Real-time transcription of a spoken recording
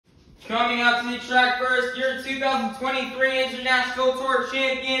Coming out to the track first, your 2023 International Tour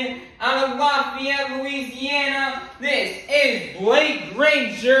Champion out of Lafayette, Louisiana. This is Blake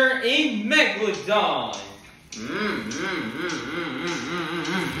Granger, a Megalodon.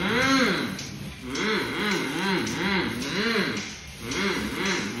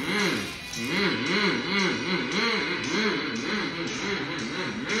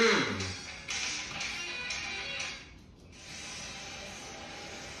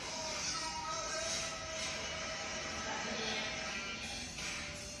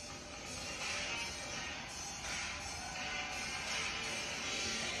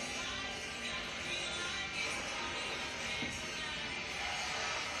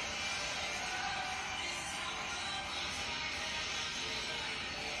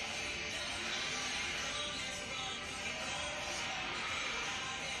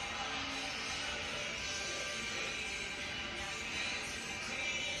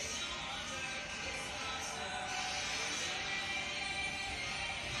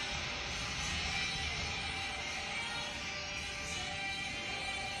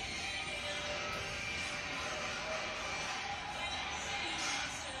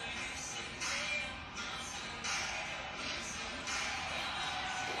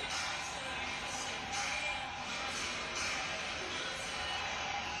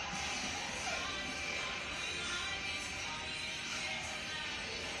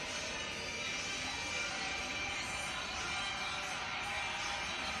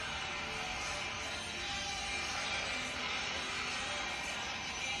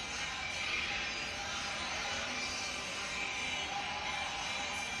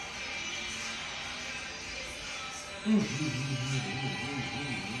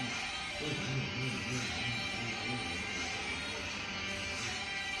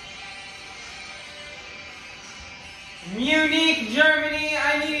 Munich, Germany,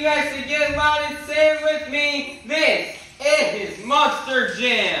 I need you guys to get loud and say it with me. This is Monster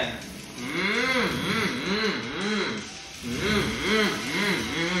Jam.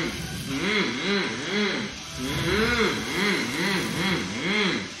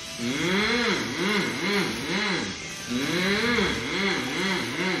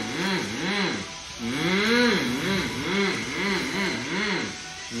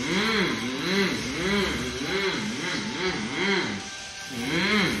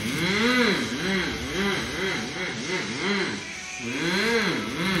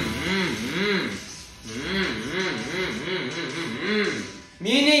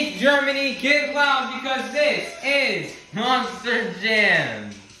 Munich, Germany, get loud because this is Monster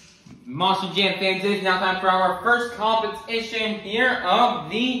Jam. Monster Jam fans, it is now time for our first competition here of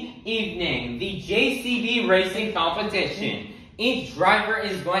the evening, the JCB Racing Competition. Each driver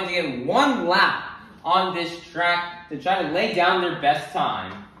is going to get one lap on this track to try to lay down their best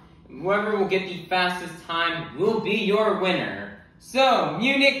time. Whoever will get the fastest time will be your winner. So,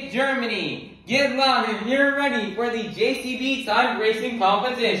 Munich, Germany, get loud if you're ready for the JCB Time Racing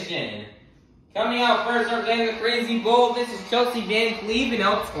Competition. Coming out first, representing the Crazy Bull, this is Chelsea VanCleave and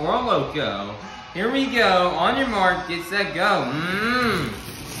El Toro Loco. Here we go. On your mark, get set, go.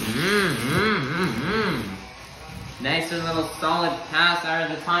 Nice and little solid pass.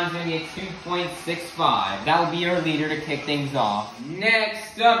 The time's going to be a 2.65. That will be your leader to kick things off.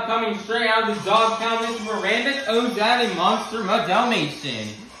 Next up, coming straight out of the dog pound, this is Myranda, Cozad, and Monster Mutt Dalmatian.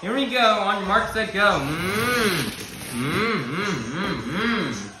 Here we go. On your mark, set, go.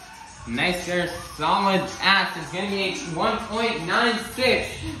 Nice there, solid ass. It's going to be a 1.96.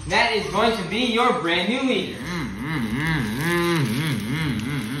 That is going to be your brand new leader.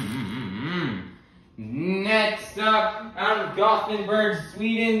 Next up, out of Gothenburg,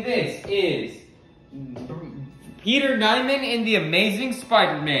 Sweden, this is Peter Nyman and the Amazing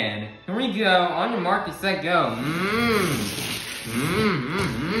Spider-Man. Here we go. On your mark, get set, go.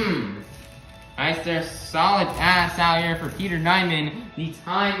 Nice there, solid ass out here for Peter Nyman. The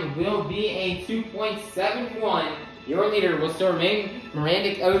time will be a 2.71. Your leader will still remain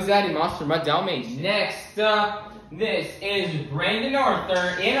Myranda, Cozad, and Monster Mutt Dalmatian. Next up, this is Brandon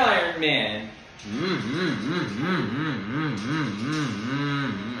Arthur in Iron Man.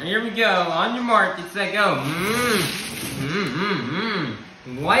 Here we go. On your mark, get set, go.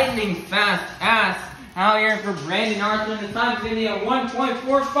 Lightning fast ass out here for Brandon Arthur. The time's going to be a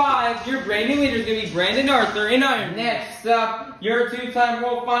 1.45. Your brand new leader is going to be Brandon Arthur in Iron. Next up, your two-time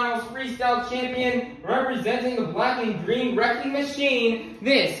World Finals Freestyle Champion representing the Black and Green Wrecking Machine.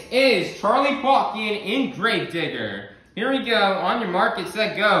 This is Charlie Pauken in Gravedigger. Here we go. On your mark, get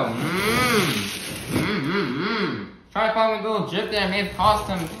set, go. Try to find a little drip there. May have cost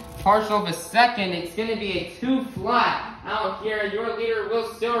him partial of a second. It's going to be a 2 flat out here. Your leader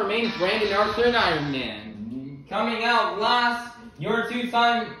will still remain Brandon Arthur and Iron Man. Coming out last, your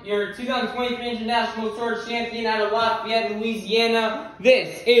 2023 International Sword Champion out of Lafayette, Louisiana.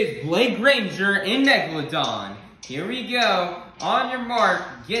 This is Granger in Megalodon. Here we go. On your mark,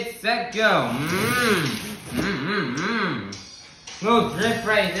 get set, go. Little drift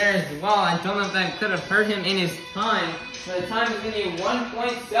right there as well. I don't know if that could have hurt him in his time. But the time is going to be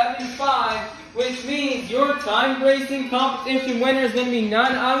 1.75, which means your time racing competition winner is going to be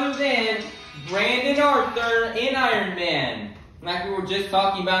none other than Brandon Arthur in Iron Man. Like we were just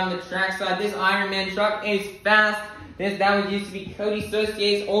talking about on the track side, this Iron Man truck is fast. That was used to be Cody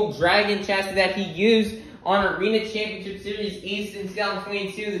Saucier's old Dragon chassis that he used on Arena Championship Series East in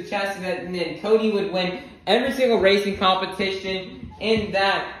 2022. The chassis that then Cody would win every single racing competition on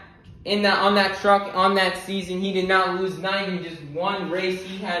that truck on that season. He did not lose, not even just one race.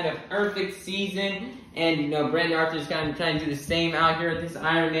 He had a perfect season. And, you know, Brandon Arthur's kind of trying to do the same out here at this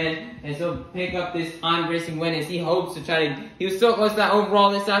Iron Man. And so pick up this time racing win as he hopes to try to, he was so close to that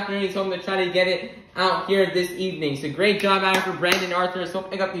overall this afternoon. He's hoping to try to get it out here this evening. So great job out here for Brandon Arthur. So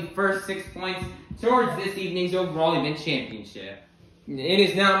pick up the first 6 points towards this evening's overall event championship. It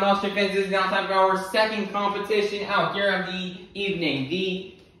is now, Monster fans, it is now time for our second competition out here of the evening.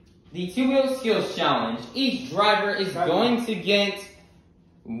 The two-wheel skills challenge. Each driver is going to get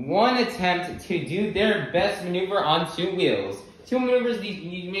one attempt to do their best maneuver on 2 wheels. 2 maneuvers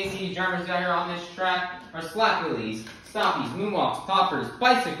you may see these drivers out here on this track are slap wheelies, stoppies, moonwalks, poppers,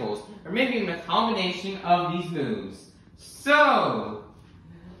 bicycles, or maybe even a combination of these moves. So,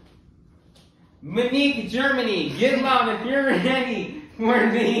 Munich, Germany, get loud if you're ready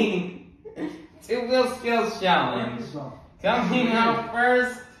for the 2-wheel skills challenge. Coming out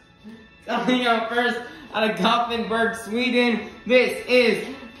first out of Gothenburg, Sweden, this is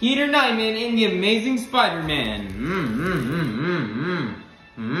Peter Nyman in The Amazing Spider-Man.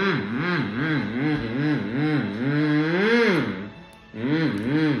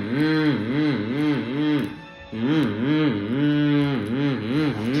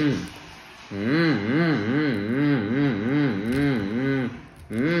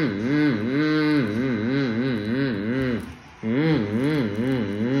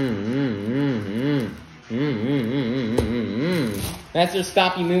 That's their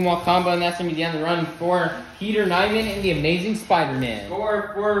stoppy moonwalk combo, and that's going to be down the run for Peter Nyman in The Amazing Spider-Man.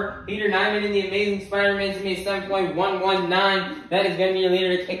 Score for Peter Nyman in The Amazing Spider-Man is going to be 7.119. That is going to be your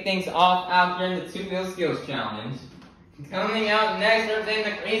leader to kick things off out here in the 2-wheel skills challenge. Coming out next, representing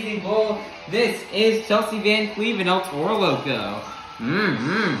the Crazy Bull, this is Chelsea VanCleave and Toro Loco.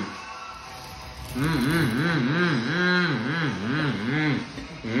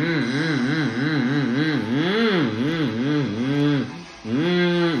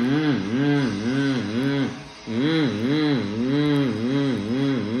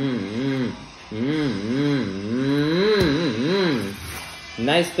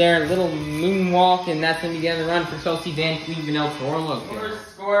 Nice there, little moonwalk, and that's going to be the end of the run for Chelsea VanCleave and Toro Loco.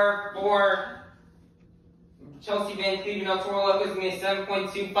 First score for Chelsea VanCleave and Toro Loco is going to be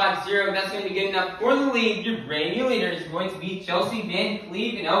 7.250. That's going to be good enough for the lead. Your brand new leader is going to be Chelsea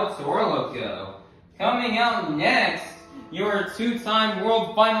VanCleave and Toro Loco. Coming out next, your 2-time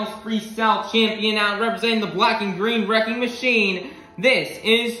World Finals Freestyle Champion out representing the black and green Wrecking Machine. This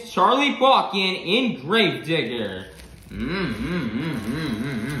is Charlie Pauken in Gravedigger.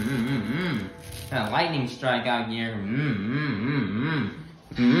 That lightning strike out here.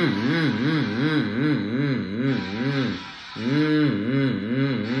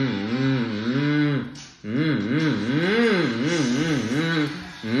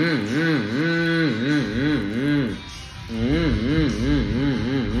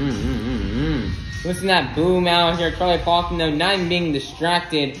 Listen to that boom out here. Charlie Pauken, though, not even being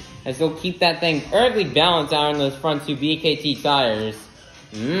distracted, as he'll keep that thing perfectly balanced out on those front 2 BKT tires.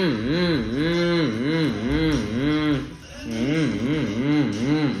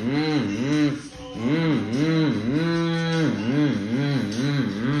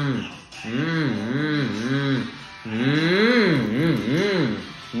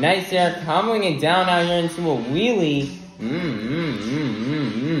 Nice there, comboing it down out here into a wheelie.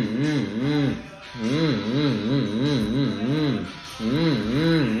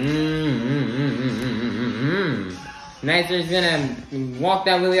 Nice, he's gonna walk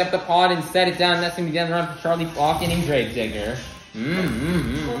that wheelie up the pod and set it down. That's gonna be down the run for Charlie Pauken in Gravedigger.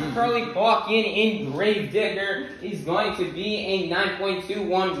 Charlie Pauken in Gravedigger is going to be a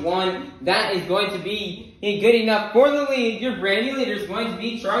 9.211. That is going to be good enough for the lead. Your brand new leader is going to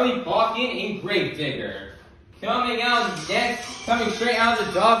be Charlie Pauken in Gravedigger. Coming out next, coming straight out of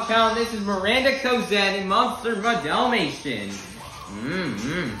the dog pound, this is Myranda, Cozad, and Monster Dalmatian.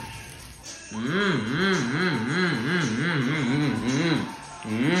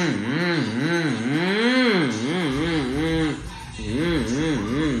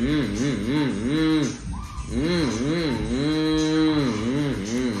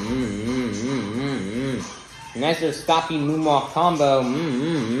 Nice little stoppy moonwalk combo.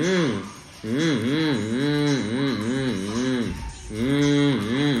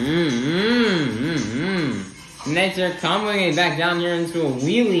 Next they're comboing it back down here into a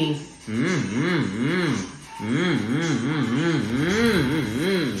wheelie.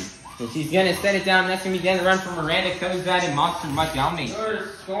 So she's gonna set it down. That's gonna be the end of the run for Myranda, Cozad, and Monster Dalmatian.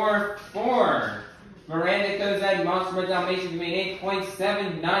 Score 4. Myranda, Cozad, and Monster Dalmatian made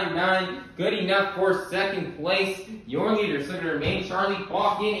 8.799. Good enough for second place. Your leaders are gonna remain Charlie,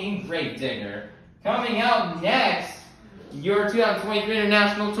 Pauken, and Granger. Coming out next, your 2023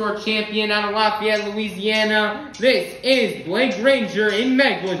 International Tour champion out of Lafayette, Louisiana. This is Granger in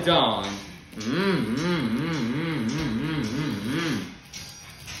Megalodon.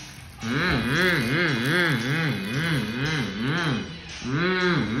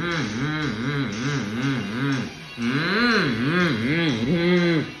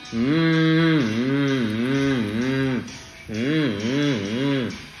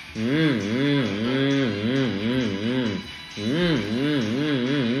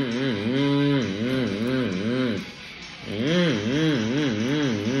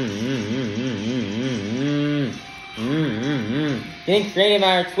 Think creative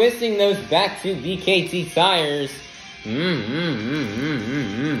are twisting those back to BKT tires.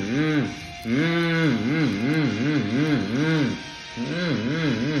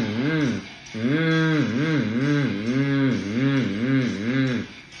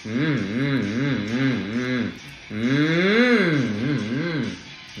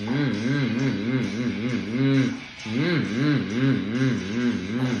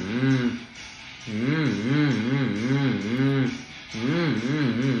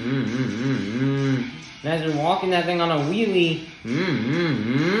 As they're walking that thing on a wheelie,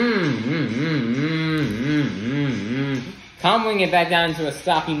 comboing it back down into a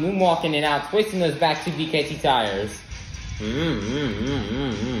stoppy, moonwalking it out, twisting those back two BKT tires.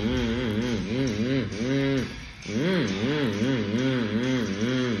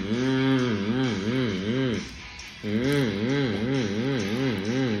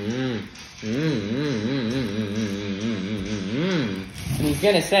 He's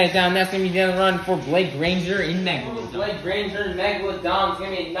gonna set it down. That's gonna be the other run for Granger in Megalodon. Granger in Megalodon is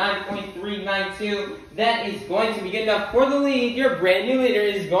gonna be at 9.392. That is going to be good enough for the lead. Your brand new leader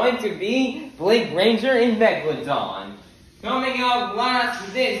is going to be Granger in Megalodon. Coming up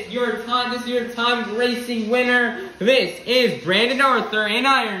last, this is your time racing winner. This is Brandon Arthur in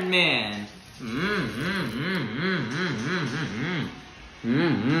Iron Man.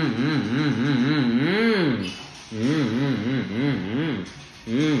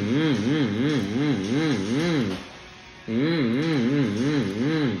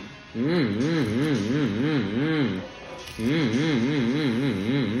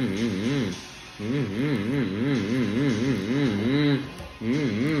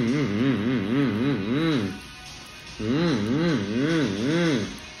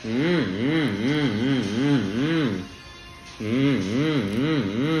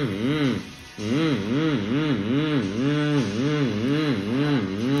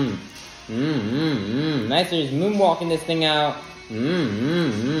 Nice, he's moonwalking this thing out.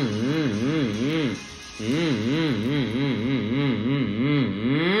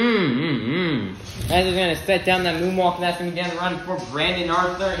 As he's gonna set down that moonwalk, and that's gonna be down the run for Brandon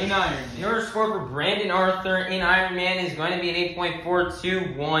Arthur in Iron Man. Your score for Brandon Arthur in Iron Man is going to be an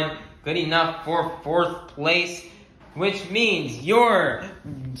 8.421. Good enough for 4th place, which means your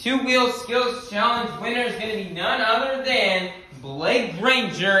two-wheel skills challenge winner is going to be none other than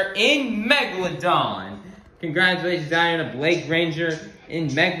Granger in Megalodon. Congratulations out here to Granger in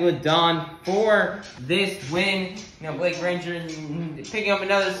Megalodon for this win. You know, Granger picking up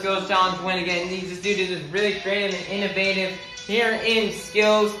another skills challenge win again. This dude is just really creative and innovative here in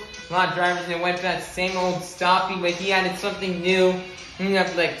skills. A lot of drivers that went for that same old stoppy, but he added something new. You have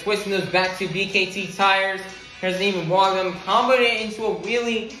to like twisting those back two BKT tires. There's even one of them comboed it into a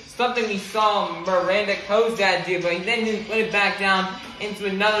wheelie, something we saw Myranda Cozad do, but then he put it back down into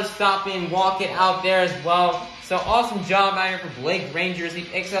another stop and walk it out there as well. So awesome job out here for Granger as he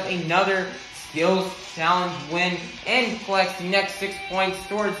picks up another skills challenge win and collects the next 6 points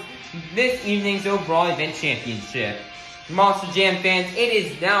towards this evening's overall event championship. Monster Jam fans, it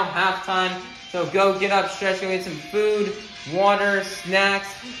is now halftime So go get up, stretch, go get some food, water, snacks,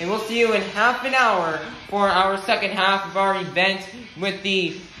 and we'll see you in half an hour for our second half of our event with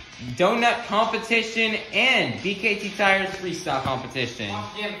the donut competition and BKT Tires freestyle competition.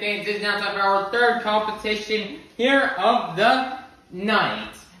 Gym fans, it is now time for our third competition here of the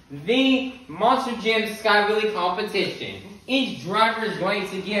night. The Monster Jam Sky Wheelie competition. Each driver is going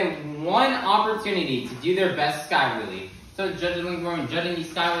to get one opportunity to do their best Sky Wheelie. So judging these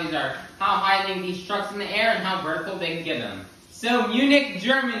Sky Wheelies are how high they can these trucks in the air and how vertical they can get them. So Munich,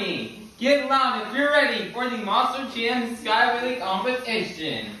 Germany, get loud if you're ready for the Monster Jam Sky Wheelie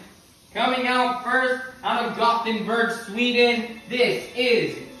competition. Coming out first out of Gothenburg, Sweden, this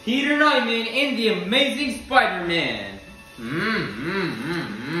is Peter Nyman and the Amazing Spider-Man.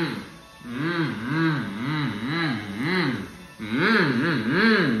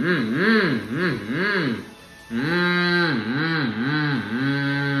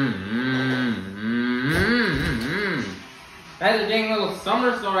 Guys are getting a little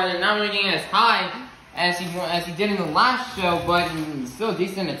somersault right there. Not really getting as high as he did in the last show, but still a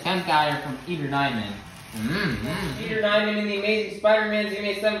decent attempt out here from Peter Nyman. Peter Nyman and the Amazing Spider-Man is going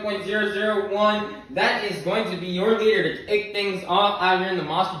to be a 7.001. That is going to be your leader to kick things off out here in the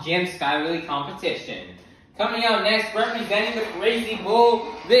Monster Jam Sky Wheelie competition. Coming out next, representing the Crazy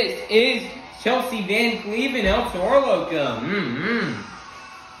Bull, this is Chelsea VanCleave and Toro, Loco.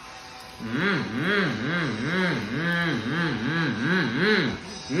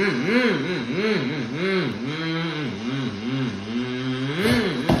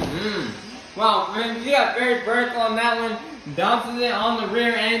 Wow, we got very vertical on that one. Bounces it on the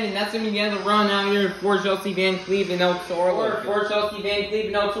rear end, and that's going to be the end of the run out here for Chelsea VanCleave and Toro. For Chelsea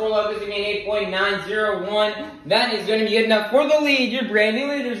VanCleave and Toro, Loco is going to be an 8.901. That is going to be good enough for the lead. Your brand new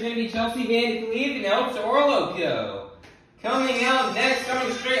leader is going to be Chelsea VanCleave and Toro, Loco. Coming out next,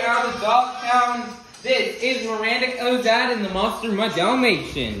 coming straight out of the Dogtown, this is Myranda, Cozad and the Monster Mutt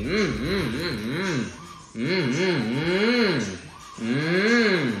Dalmatian.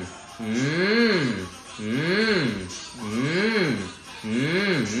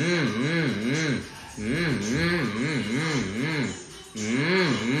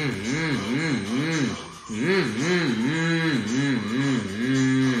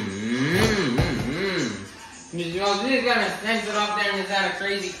 This is gonna snatch it off there and just had a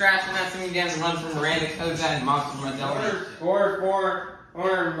crazy crash, and that's going down the run from Myranda, Cozad, and Monster Mutt Dalmatian. Score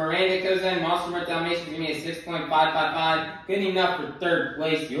for Myranda, Cozad, and Monster Mutt Dalmatian is going to be a 6.555. Good enough for third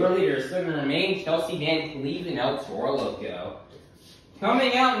place. Your leader is still going to remain Chelsea VanCleave and Toro, Loco.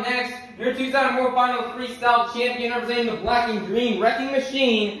 Coming out next, your 2004 final freestyle champion representing the black and green wrecking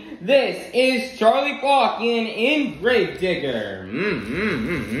machine. This is Charlie Pauken in Gravedigger.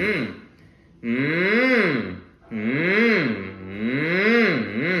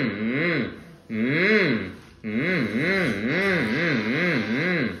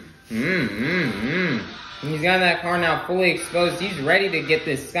 He's got that car now fully exposed. He's ready to get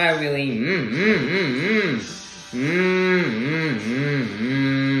this Sky Wheelie.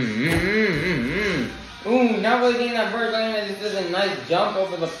 Ooh, not really getting that vertical. This is a nice jump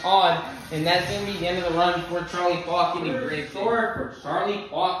over the pod. And that's going to be the end of the run for Charlie Pauken in Gravedigger. For Charlie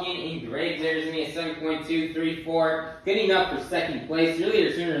Pauken in Gravedigger is going to be a 7.234. Good enough for second place. Your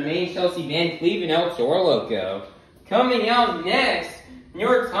leader soon remains Chelsea VanCleave and Toro, Loco. Coming out next,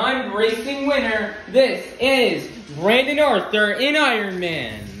 your time racing winner, this is Brandon Arthur in Iron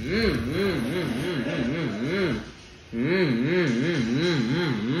Man.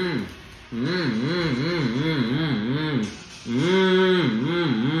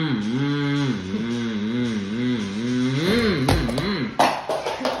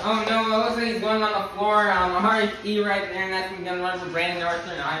 Oh no, it looks like he's going on the floor. RE right there, and that's going to run for Brandon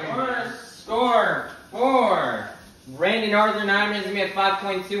Arthur and Iron Man. Score for Brandon Arthur and Iron Man is going to be at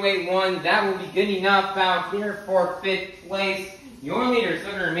 5.281. That will be good enough out here for fifth place. Your leader is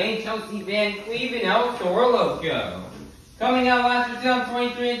going to remain Chelsea VanCleave and Toro, Loco. Coming out last for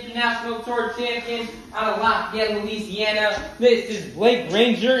 2023 International Tour Champion out of Lafayette, Louisiana, this is Blake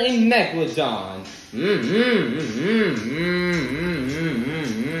Granger in Megalodon.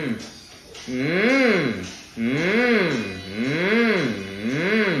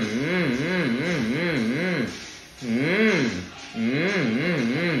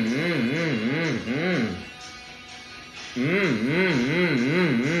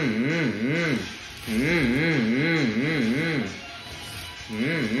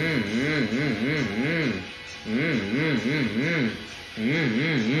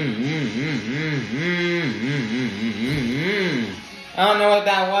 I don't know what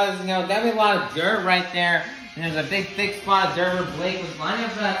that was, definitely a lot of dirt right there. And there's a big thick spot of dirt where Blake was lining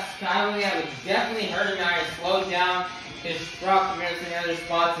up for that Skyway that would definitely hurt him out. He slowed down his truck compared to the other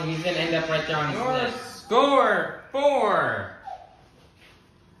spots, and he's going to end up right there on his list. Score 4.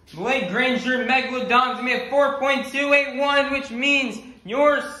 Blake Granger Megalodon's going to be at 4.281, which means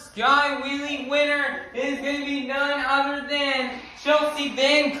your Sky Wheelie winner is going to be none other than Chelsea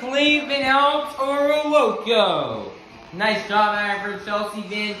VanCleave and Toro Loco. Nice job out for Chelsea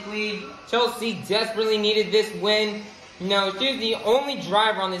VanCleave. Chelsea desperately needed this win. You know, she was the only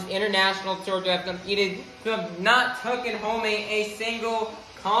driver on this international tour to have competed, to have not taken home a single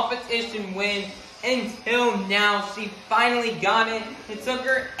competition win until now. She finally got it. It took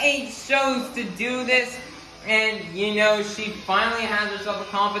her 8 shows to do this. And, you know, she finally has herself a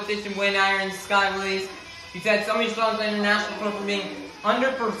competition win out here in Sky Wheelies. She's had so many struggles on the international tour for being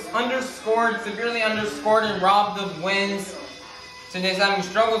underscored, severely underscored, and robbed of wins. So she's having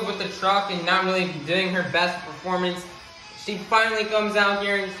struggles with the truck and not really doing her best performance. She finally comes out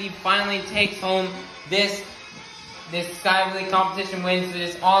here and she finally takes home this Sky Wheelie competition win. So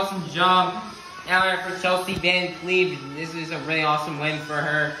this awesome job out here for Chelsea VanCleave. This is a really awesome win for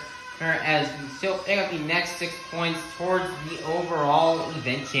her. As she'll pick up the next 6 points towards the overall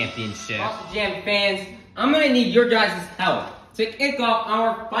event championship. Monster Jam fans, I'm going to need your guys' help to kick off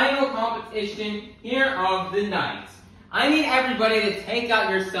our final competition here of the night. I need everybody to take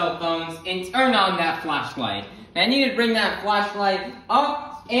out your cell phones and turn on that flashlight. I need to bring that flashlight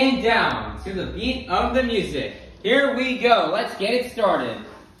up and down to the beat of the music. Here we go. Let's get it started.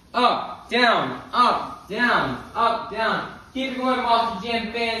 Up, down, up, down, up, down. Keep it going, Monster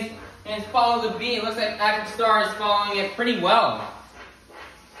Jam fans. And follow the beat. It looks like Epic Star is following it pretty well.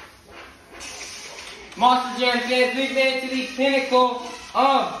 Monster Jam fans, we've made it to the pinnacle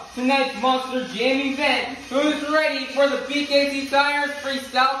of tonight's Monster Jam event. Who's ready for the BKC Tires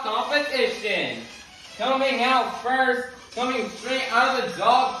Freestyle Competition? Coming out first, coming straight out of the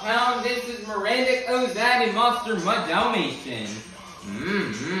dog pound, this is Myranda, Cozad, and Monster Mutt Dalmatian.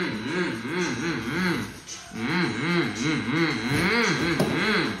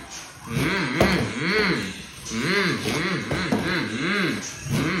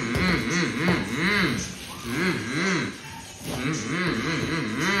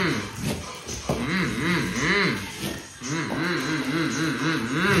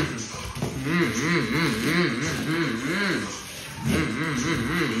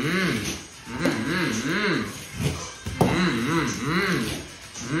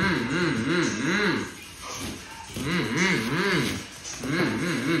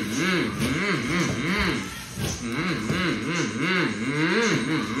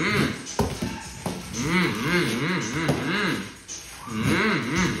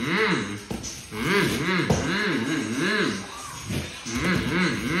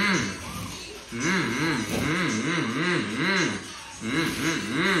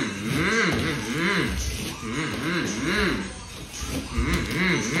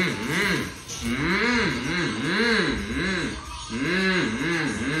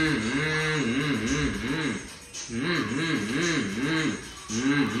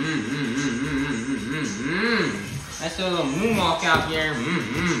 That's a little moonwalk out here.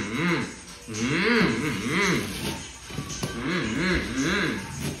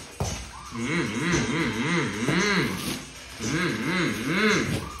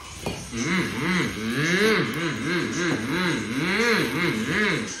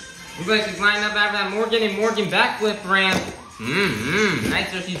 Looks like she's lining up after that Morgan and Morgan backflip ramp.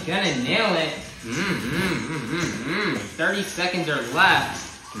 Nice, so she's gonna nail it. 30 seconds or less.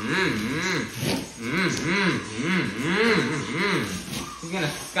 She's gonna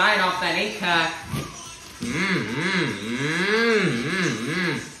sky it off that 8-pack.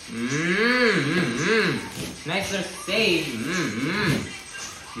 Nice little save.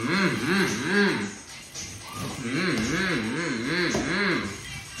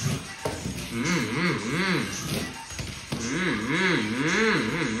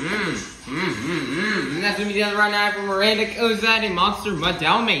 And that's going to be the other run out for Myranda, Cozad, and Monster Mutt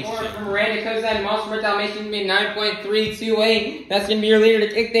Dalmatian. For Myranda, Cozad, and Monster Mutt Dalmatian will be 9.328. That's going to be your leader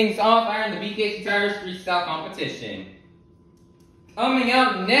to kick things off out in the BKC Tires Freestyle Competition. Coming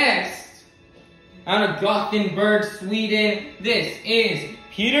out next, out of Gothenburg, Sweden, this is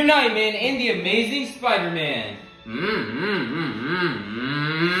Peter Nyman and the Amazing Spider-Man.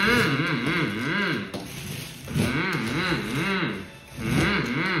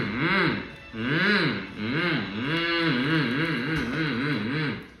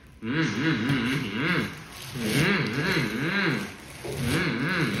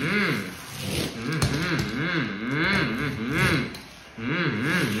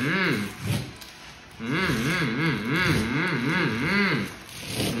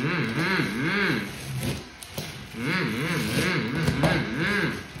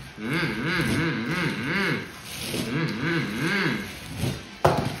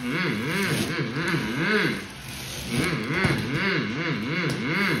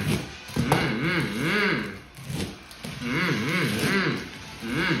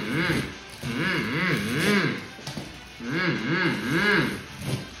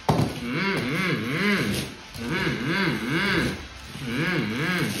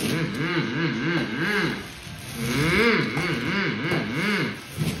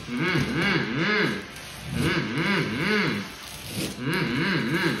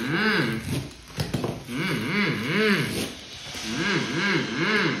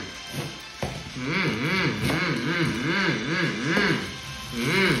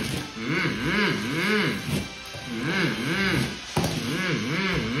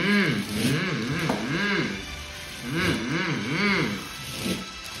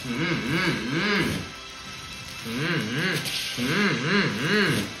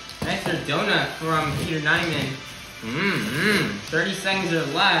 Nice donut from Peter Nyman. 30 seconds are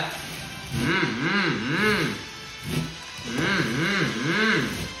left.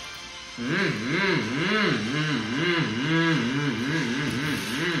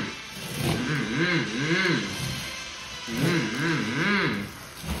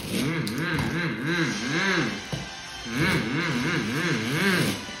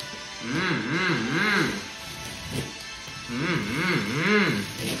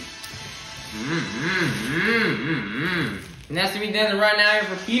 And that's going to be the end of the run out here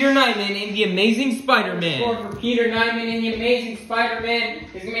for Peter Nyman in The Amazing Spider-Man. The score for Peter Nyman in The Amazing Spider-Man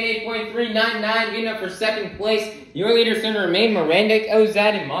is going to be 8.399, getting up for second place. Your leaders going to remain Myranda, Cozad,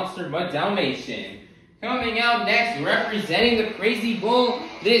 and Monster Mutt Dalmatian. Coming out next, representing the Crazy Bull,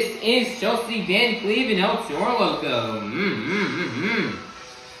 this is Chelsea VanCleave and Toro Loco.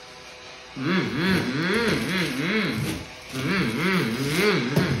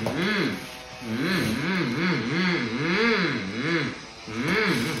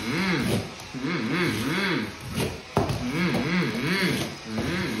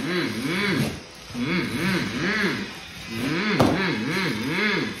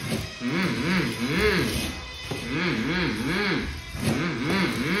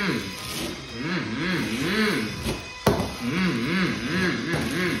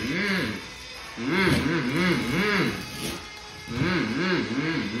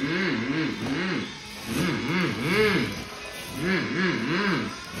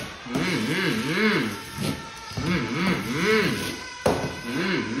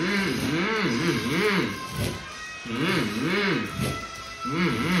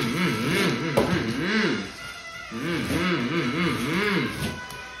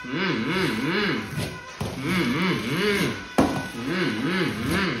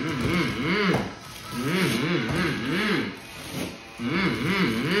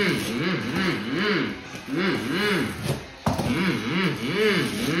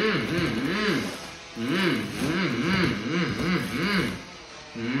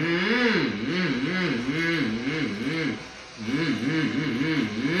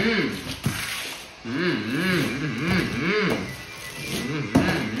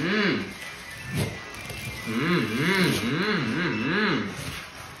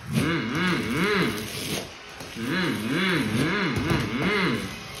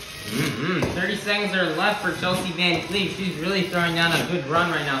 Seconds are left for Chelsea VanCleave. She's really throwing down a good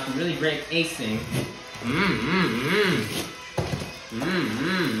run right now. Some really great acing.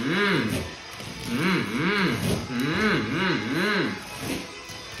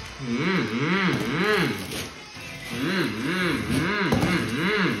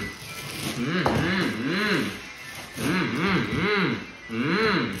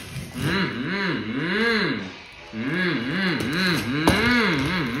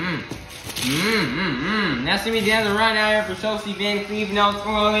 That's going to be the end of the run out here for Chelsea VanCleave. Now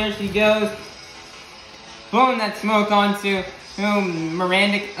Toro, there she goes. Blowing that smoke onto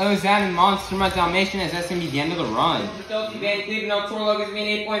Myranda, Cozad, and Monster Mutt Dalmatian, as that's going to be the end of the run. For Chelsea VanCleave, now Toro is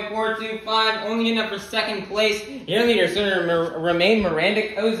being 8.425, only getting up for second place. Your leaders going to remain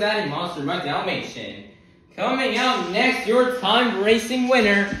Myranda, Cozad, and Monster Mutt Dalmatian. Coming out next, your time racing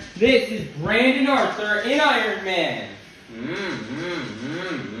winner. This is Brandon Arthur in Iron Man.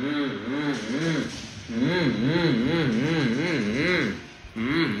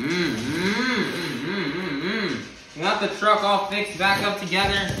 We got the truck all fixed back up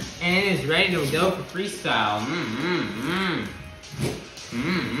together, and it is ready to go for freestyle.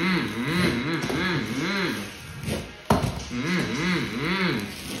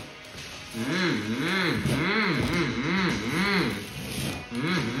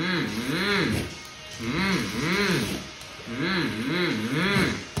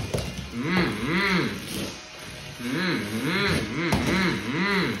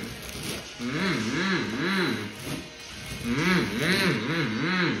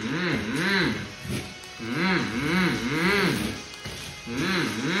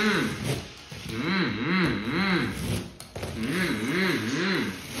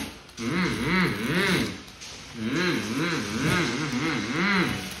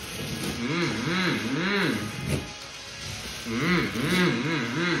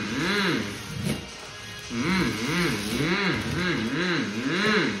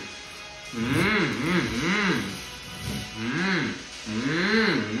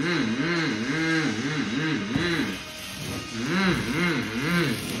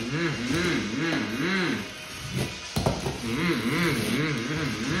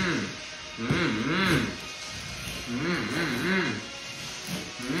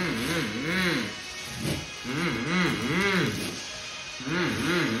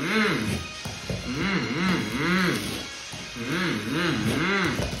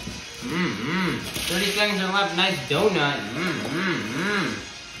 30 seconds are left. Nice donut.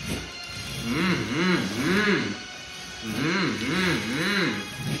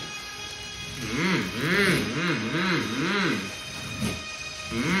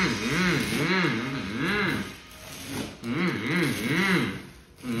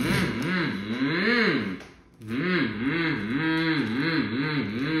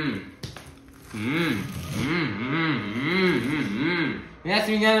 That's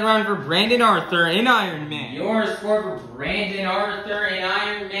another round for Brandon Arthur in Iron Man. Your score for Brandon Arthur in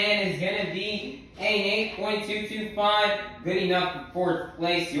Iron Man is going to be an 8.225. Good enough for 4th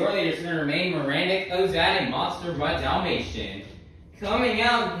place. Your leaders going to remain Myranda, Cozad, and Monster by Dalmatian. Coming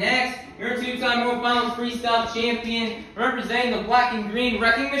out next, your 2-time World Finals Freestyle Champion, representing the Black and Green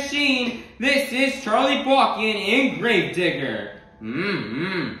Wrecking Machine. This is Charlie Pauken in Gravedigger.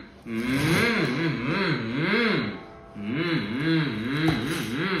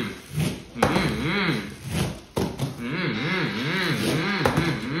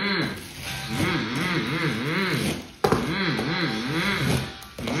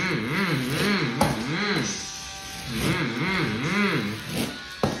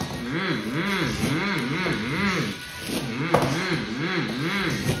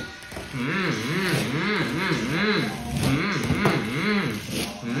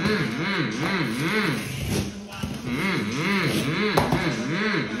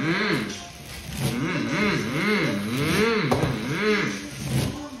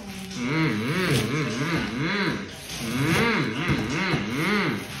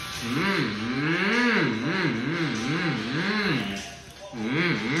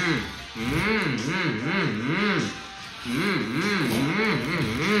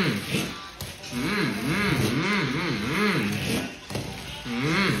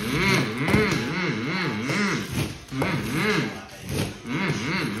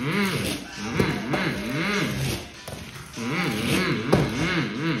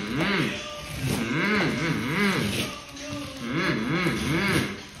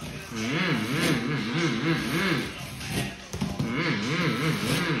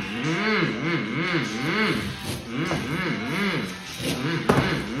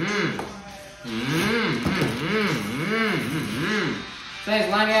 So he's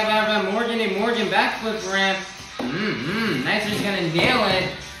lining up out of Morgan and Morgan backflip ramp. Nicer's gonna nail it.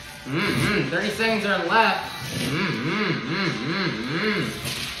 30 seconds are left.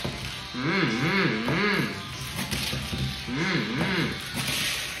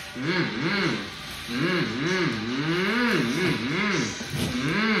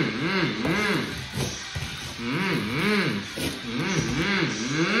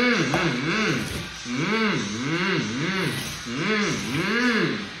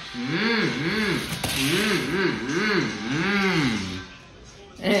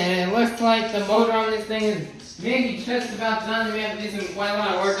 And it looks like the motor on this thing is maybe just about done. We have to do quite a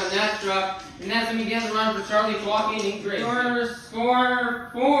lot of work on that truck. And that's going to begin the run for Charlie Pauken and Granger. Score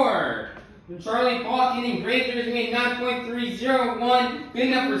 4. Charlie Pauken and Granger is going to be 9.301. Good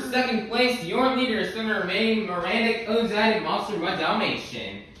enough for 2nd place. Your leader is going to remain Myranda, Cozad, and Monster by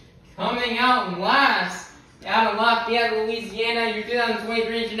Dalmatian. Coming out last, out of Lafayette, Louisiana, your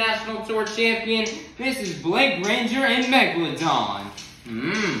 2023 International Tour Champion. This is Blake Granger and Megalodon.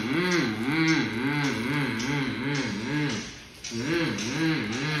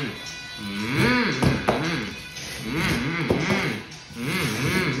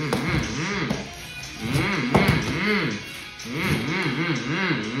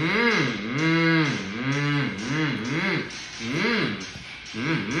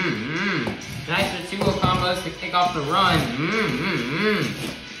 Nice for 2 combos to kick off the run.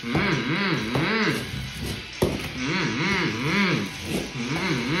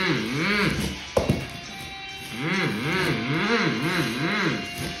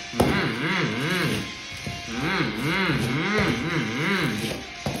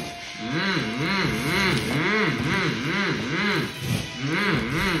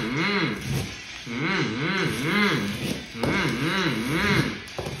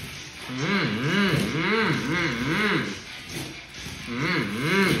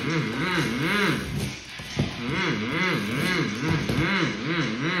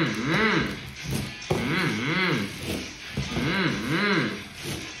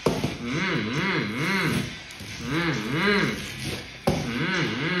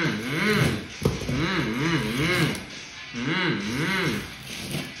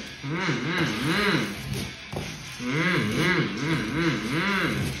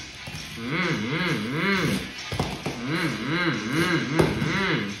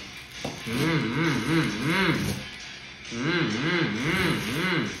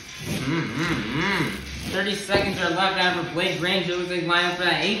 30 seconds are left after Blake Granger. Looks like line up for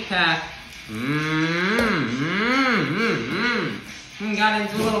that 8-pack. Got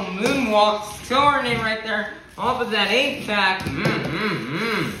into a little moonwalk, soaring right there off of that 8-pack.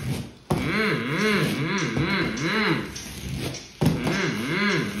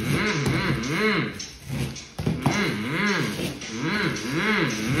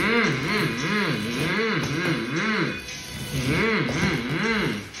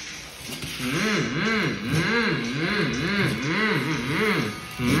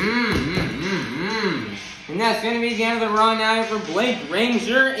 And that's going to be the end of the run now for Blake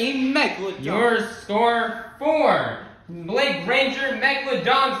Granger, a Megalodon. Your score for Blake Granger,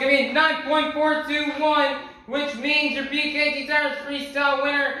 Megalodon is going to be 9.421, which means your BKT Tires Freestyle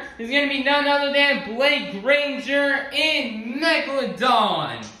winner is going to be none other than Blake Granger in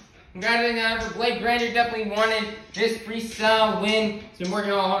Megalodon. Congratulations for Blake Granger, definitely wanted this freestyle win. He's been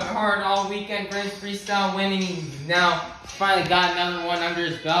working hard all weekend for his freestyle win, and he's now finally got another one under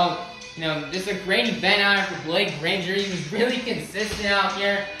his belt. You know, this is a great event out here for Blake Granger. He was really consistent out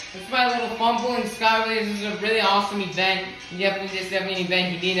here. Despite a little fumble in Skyway, this is a really awesome event. This is definitely an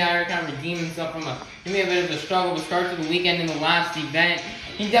event he needed out here to kind of redeem himself from maybe a bit of a struggle to start to the weekend in the last event.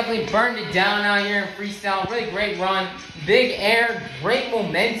 He definitely burned it down out here in freestyle. Really great run. Big air, great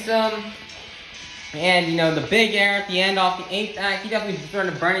momentum. And, you know, the big air at the end off the 8-pack, he definitely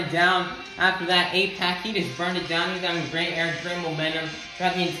started to burn it down. After that 8-pack, he just burned it down. He's having great air, great momentum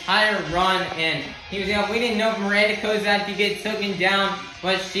throughout the entire run. And he was, we didn't know if Myranda Cozad could get taken down,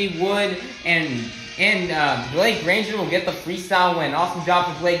 but she would. And Blake Granger will get the freestyle win. Awesome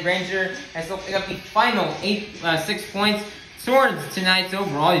job for Blake Granger. As he'll pick up the final 6 points towards tonight's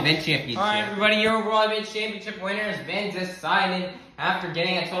overall event championship. Alright everybody, your overall event championship winner has been decided after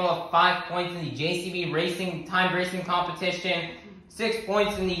getting a total of 5 points in the JCB racing, time racing competition, 6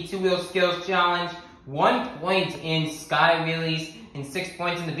 points in the two-wheel skills challenge, 1 point in sky wheelies, and 6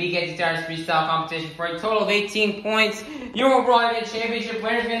 points in the BKT Tires freestyle competition for a total of 18 points. Your overall event championship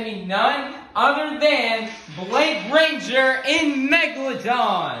winner is going to be none other than Blake Granger in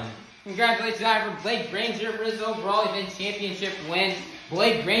Megalodon. Congratulations for Blake Granger for his overall event championship win.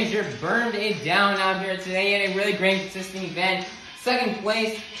 Blake Granger burned it down out here today. He had a really great consistent event. Second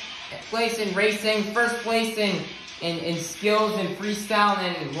place in racing, first place in skills and freestyle,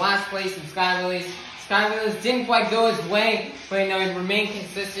 and then last place in sky wheelies. Sky wheelies didn't quite go his way, but you know, he remained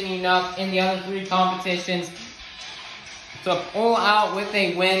consistent enough in the other 3 competitions to pull out with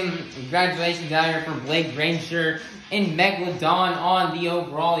a win. Congratulations out here for Blake Granger in Megalodon on the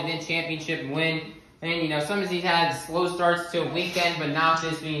overall event championship win. And you know, sometimes he's had slow starts to a weekend, but now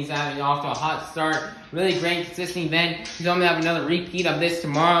this week he's having off to a hot start. Really great, consistent event. He's going to have another repeat of this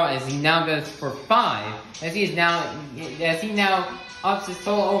tomorrow as he now goes for 5. As he now ups his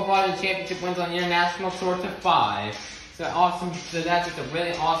total overall event championship wins on the international tour to 5. So awesome. So that's just a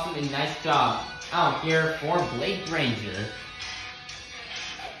really awesome and nice job out here for Blake Granger.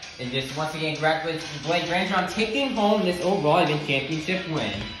 And just once again, congratulations to Blake Granger on taking home this overall event championship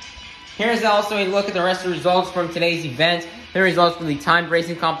win. Here's also a look at the rest of the results from today's event. The results from the timed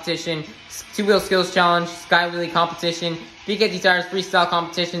racing competition, two-wheel skills challenge, sky wheelie competition, BKT Tires freestyle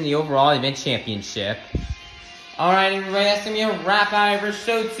competition, the overall event championship. Alright everybody, that's going to be a wrap out for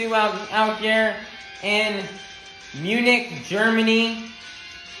show 2 out here in Munich, Germany.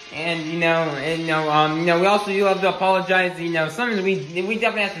 And we also do love to apologize. Sometimes we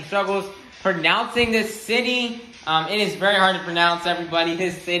definitely have some struggles pronouncing this city. It is very hard to pronounce, everybody.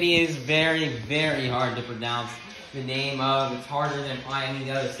 This city is very, very hard to pronounce the name of. It's harder than any of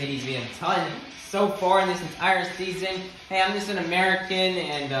the other cities we have done so far in this entire season. Hey, I'm just an American,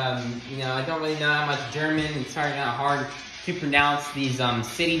 and I don't really know that much German. It's kind of hard to pronounce these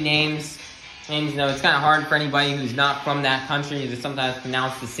city names. And it's kind of hard for anybody who's not from that country to sometimes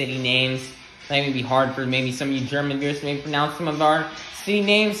pronounce the city names. That may be hard for maybe some of you German viewers to maybe pronounce some of our city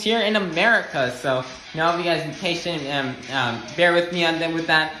names here in America. So, if you guys be patient and bear with me with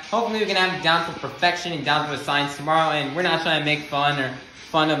that. Hopefully we can have it down to perfection and down to a science tomorrow. And we're not trying to make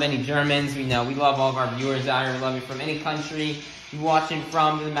fun of any Germans. We love all of our viewers out here. We love you from any country you're watching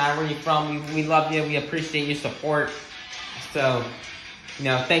from. Doesn't matter where you're from. We love you. We appreciate your support. So,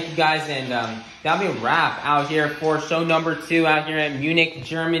 thank you guys, and that'll be a wrap out here for show number 2 out here in Munich,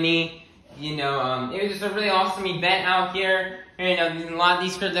 Germany. It was just a really awesome event out here. A lot of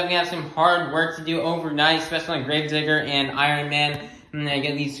these crews definitely have some hard work to do overnight, especially on Gravedigger and Iron Man. And I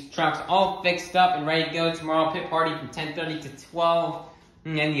get these trucks all fixed up and ready to go tomorrow. Pit party from 10:30 to 12.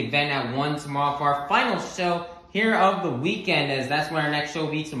 And then the event at 1 tomorrow for our final show here of the weekend, as that's when our next show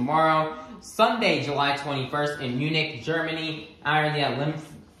will be tomorrow. Sunday, July 21st in Munich, Germany, out in the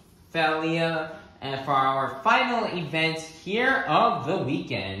and for our final event here of the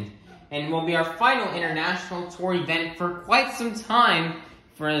weekend. And will be our final international tour event for quite some time.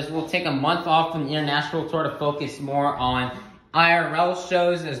 We'll take a month off from the international tour to focus more on IRL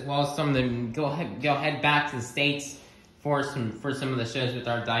shows, as well as some of them go head back to the States for some of the shows with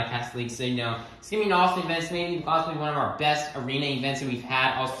our diecast league. So, you know, it's gonna be an awesome event. Maybe possibly one of our best arena events that we've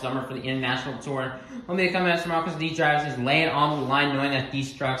had all summer for the international tour. We'll be coming out tomorrow because these drivers just lay it on the line, knowing that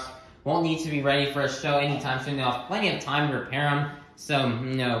these trucks won't need to be ready for a show anytime soon. They'll have plenty of time to repair them. So,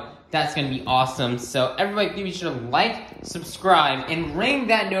 you know, that's going to be awesome. So, everybody, be sure to like, subscribe, and ring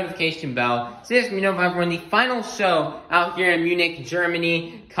that notification bell so you can be notified when the final show out here in Munich,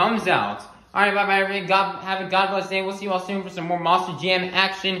 Germany comes out. Alright, bye-bye, everybody. Have a God bless day. We'll see you all soon for some more Monster Jam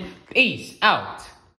action. Peace out.